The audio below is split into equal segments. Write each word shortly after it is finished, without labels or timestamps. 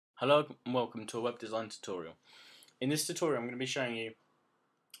Hello and welcome to a web design tutorial. In this tutorial I'm going to be showing you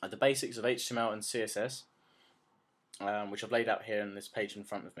the basics of HTML and CSS, which I've laid out here on this page in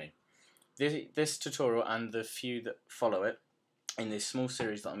front of me. This tutorial and the few that follow it in this small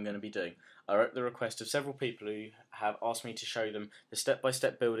series that I'm going to be doing are at the request of several people who have asked me to show them the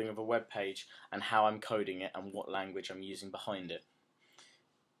step-by-step building of a web page and how I'm coding it and what language I'm using behind it.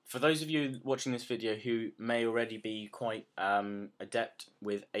 For those of you watching this video who may already be quite adept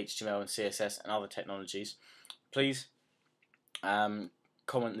with HTML and CSS and other technologies, please comment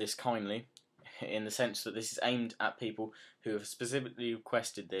this kindly, in the sense that this is aimed at people who have specifically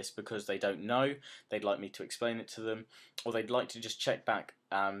requested this because they don't know, they'd like me to explain it to them, or they'd like to just check back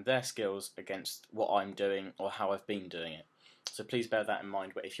their skills against what I'm doing or how I've been doing it. So please bear that in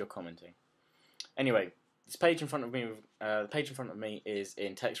mind if you're commenting. Anyway, this page in front of me, the page in front of me is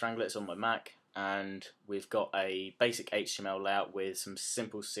in Text Wrangler. It's on my Mac, and we've got a basic HTML layout with some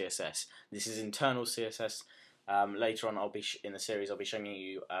simple CSS. This is internal CSS. Later on, in the series, I'll be showing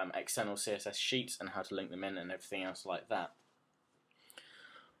you external CSS sheets and how to link them in and everything else like that.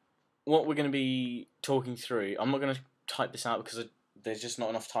 What we're going to be talking through, I'm not going to type this out because there's just not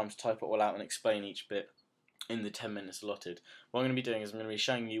enough time to type it all out and explain each bit in the 10 minutes allotted. What I'm going to be doing is I'm going to be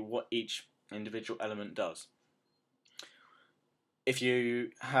showing you what each individual element does. If you're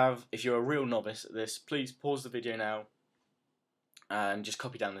a real novice at this, please pause the video now and just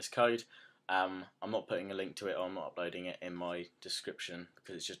copy down this code. I'm not putting a link to it, or I'm not uploading it in my description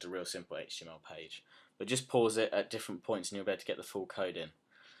because it's just a real simple HTML page. But just pause it at different points and you'll be able to get the full code in.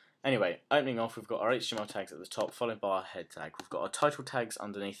 Anyway, opening off, we've got our HTML tags at the top, followed by our head tag. We've got our title tags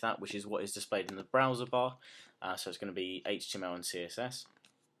underneath that, which is what is displayed in the browser bar. So it's going to be HTML and CSS.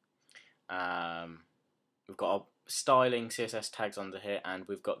 We've got our styling CSS tags under here, and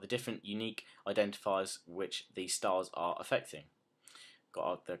we've got the different unique identifiers which the styles are affecting.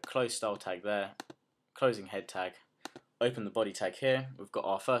 Got the close style tag there, closing head tag, open the body tag here. We've got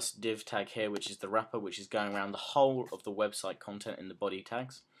our first div tag here, which is the wrapper, which is going around the whole of the website content in the body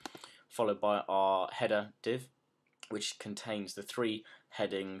tags, followed by our header div, which contains the three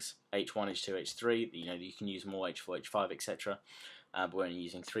headings H1, H2, H3. You can use more H4, H5, etc. But we're only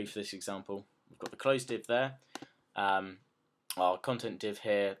using 3 for this example. We've got the close div there, our content div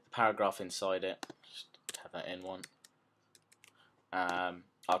here, the paragraph inside it, just have that in one,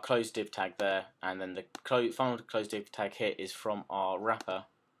 our close div tag there, and then the final close div tag here is from our wrapper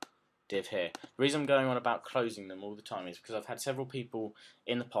div here. The reason I'm going on about closing them all the time is because I've had several people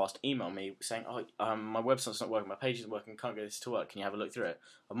in the past email me saying, my website's not working, my page isn't working, can't get this to work, can you have a look through it?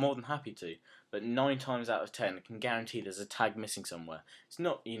 I'm more than happy to, but 9 times out of 10 I can guarantee there's a tag missing somewhere. It's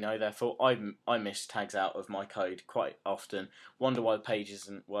not their fault. I miss tags out of my code quite often, wonder why the page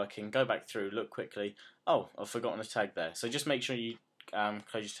isn't working, go back through, look quickly, oh, I've forgotten a tag there. So just make sure you close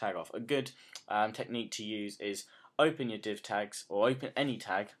your tag off. A good technique to use is open your div tags, or open any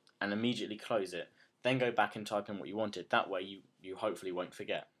tag and immediately close it, then go back and type in what you wanted. That way you hopefully won't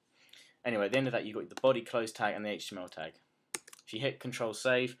forget. Anyway, at the end of that you've got the body close tag and the HTML tag. If you hit Control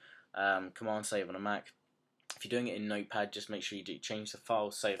Save, Command Save on a Mac, if you're doing it in Notepad, just make sure you do change the file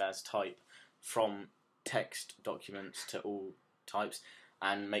save as type from text documents to all types,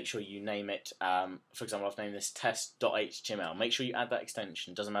 and make sure you name it, for example I've named this test.html. Make sure you add that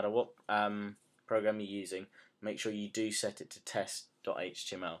extension, doesn't matter what program you're using, make sure you do set it to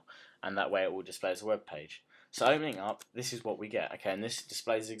test.html, and that way it will display as a web page. So opening up, this is what we get. Okay, and this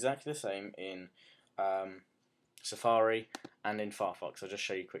displays exactly the same in Safari and in Firefox. I'll just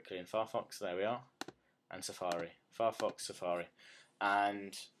show you quickly in Firefox. There we are, and Safari, Firefox, Safari,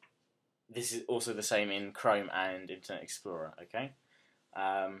 and this is also the same in Chrome and Internet Explorer. Okay.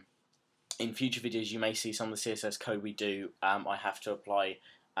 In future videos you may see some of the CSS code we do. I have to apply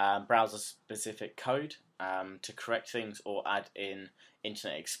browser specific code to correct things, or add in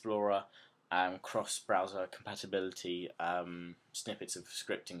Internet Explorer cross-browser compatibility snippets of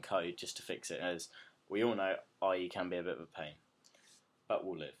scripting code just to fix it, as we all know IE can be a bit of a pain, but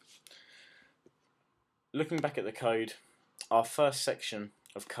we'll live. Looking back at the code, our first section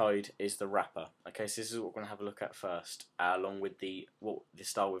of code is the wrapper. Okay, so this is what we're going to have a look at first, along with the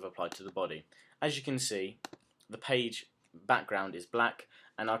style we've applied to the body. As you can see, the page background is black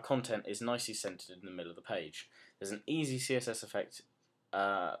and our content is nicely centered in the middle of the page. There's an easy CSS effect,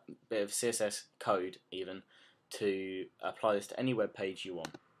 bit of CSS code even, to apply this to any web page you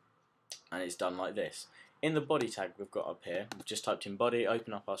want, and it's done like this. In the body tag we've got up here, we've just typed in body,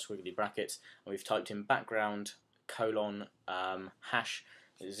 open up our squiggly brackets, and we've typed in background colon hash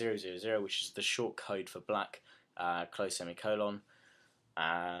 000, which is the short code for black, close semicolon.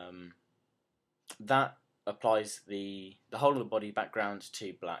 That applies the whole of the body background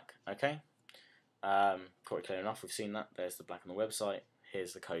to black. Okay, quite clear enough. We've seen that. There's the black on the website.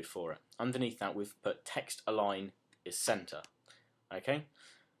 Here's the code for it. Underneath that, we've put text align is center. Okay,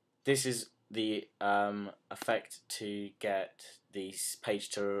 this is the effect to get the page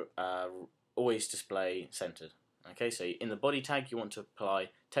to always display centered. Okay, so in the body tag you want to apply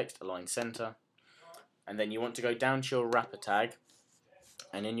text align center, and then you want to go down to your wrapper tag,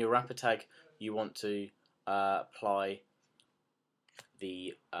 and in your wrapper tag you want to apply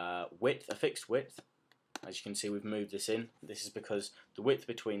the width, a fixed width. As you can see, we've moved this in. This is because the width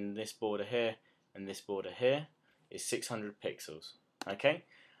between this border here and this border here is 600 pixels. Okay,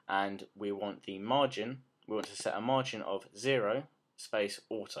 and we want the margin, we want to set a margin of 0 space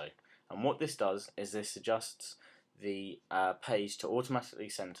auto. And what this does is this adjusts the page to automatically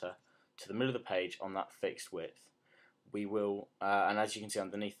center to the middle of the page on that fixed width. We will, and as you can see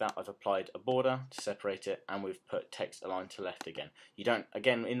underneath that, I've applied a border to separate it, and we've put text align to left again. You don't,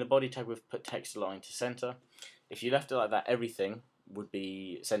 again, in the body tag we've put text align to center. If you left it like that, everything would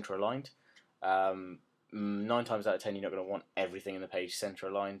be center aligned. 9 times out of 10 you're not going to want everything in the page center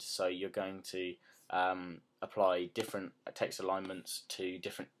aligned, so you're going to apply different text alignments to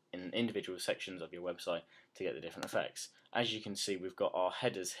different individual sections of your website to get the different effects. As you can see, we've got our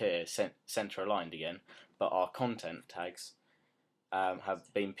headers here center aligned again, but our content tags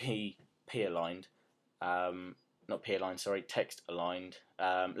have been P aligned, not P aligned, sorry, text aligned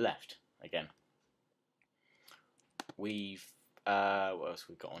left again. We've what else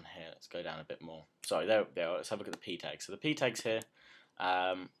we've got on here? Let's go down a bit more. Sorry, there. Let's have a look at the P tags. So the P tags here,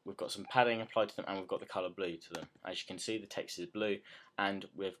 we've got some padding applied to them, and we've got the color blue to them. As you can see, the text is blue, and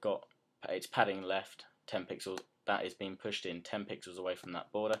we've got it's padding left 10 pixels. That is being pushed in 10 pixels away from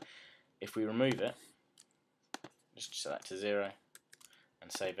that border. If we remove it, just set that to 0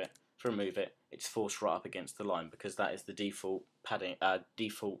 and save it. If we remove it, it's forced right up against the line because that is the default padding,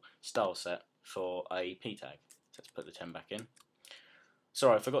 default style set for a P tag. So let's put the 10 back in.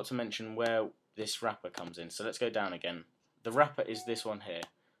 Sorry, I forgot to mention where this wrapper comes in. So let's go down again. The wrapper is this one here,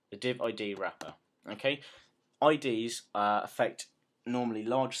 the div ID wrapper. Okay, IDs affect normally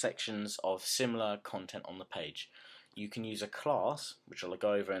large sections of similar content on the page. You can use a class, which I'll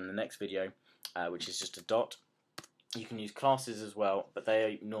go over in the next video, which is just a dot. You can use classes as well, but they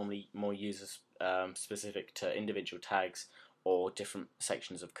are normally more user specific to individual tags or different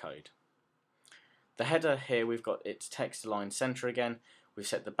sections of code. The header here, we've got its text align center again. We've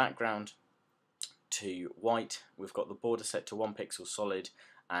set the background to white. We've got the border set to 1 pixel solid,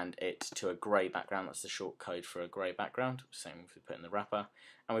 and it's to a grey background. That's the short code for a grey background, same as we put in the wrapper.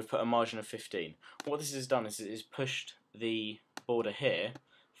 And we've put a margin of 15. What this has done is it has pushed the border here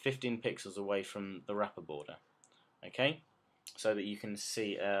 15 pixels away from the wrapper border. Okay, so that you can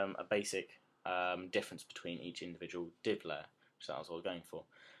see a basic difference between each individual div layer, which that was what I was going for.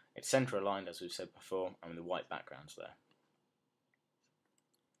 It's center aligned, as we've said before, and the white background's there.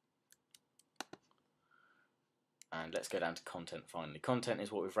 And let's go down to content finally. Content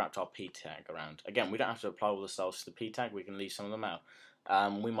is what we've wrapped our P tag around. Again, we don't have to apply all the styles to the P tag, we can leave some of them out.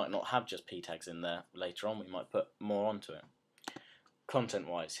 We might not have just P tags in there later on, we might put more onto it. Content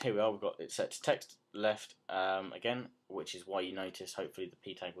wise, here we are, we've got it set to text left again, which is why you notice hopefully the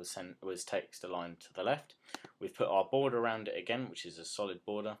P tag was text aligned to the left. We've put our border around it again, which is a solid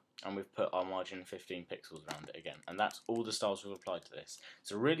border, and we've put our margin 15 pixels around it again, and that's all the styles we've applied to this.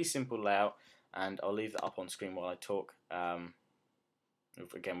 It's a really simple layout, and I'll leave that up on screen while I talk.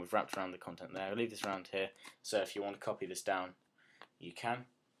 Again, we've wrapped around the content there. I'll leave this around here, so if you want to copy this down, you can.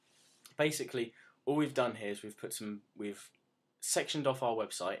 Basically, all we've done here is we've sectioned off our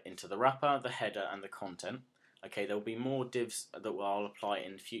website into the wrapper, the header, and the content. Okay, there will be more divs that I'll apply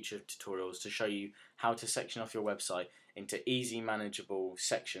in future tutorials to show you how to section off your website into easy, manageable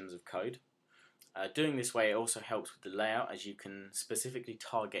sections of code. Doing this way, it also helps with the layout, as you can specifically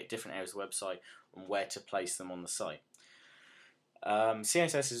target different areas of the website and where to place them on the site.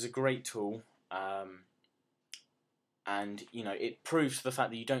 CSS is a great tool, and you know, it proves the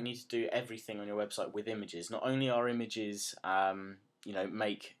fact that you don't need to do everything on your website with images. Not only are images you know,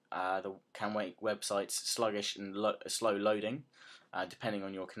 can make websites sluggish and slow loading, depending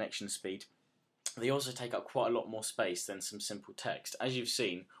on your connection speed. They also take up quite a lot more space than some simple text. As you've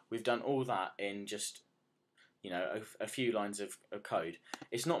seen, we've done all that in just, you know, a few lines of code.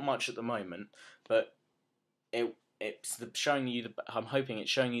 It's not much at the moment, but it's showing you I'm hoping it's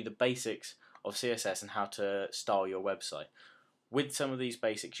showing you the basics of CSS and how to style your website. With some of these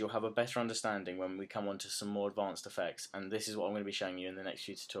basics, you'll have a better understanding when we come on to some more advanced effects, and this is what I'm going to be showing you in the next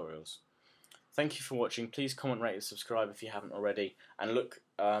few tutorials. Thank you for watching. Please comment, rate, and subscribe if you haven't already, and look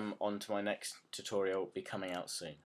on to my next tutorial. Will be coming out soon.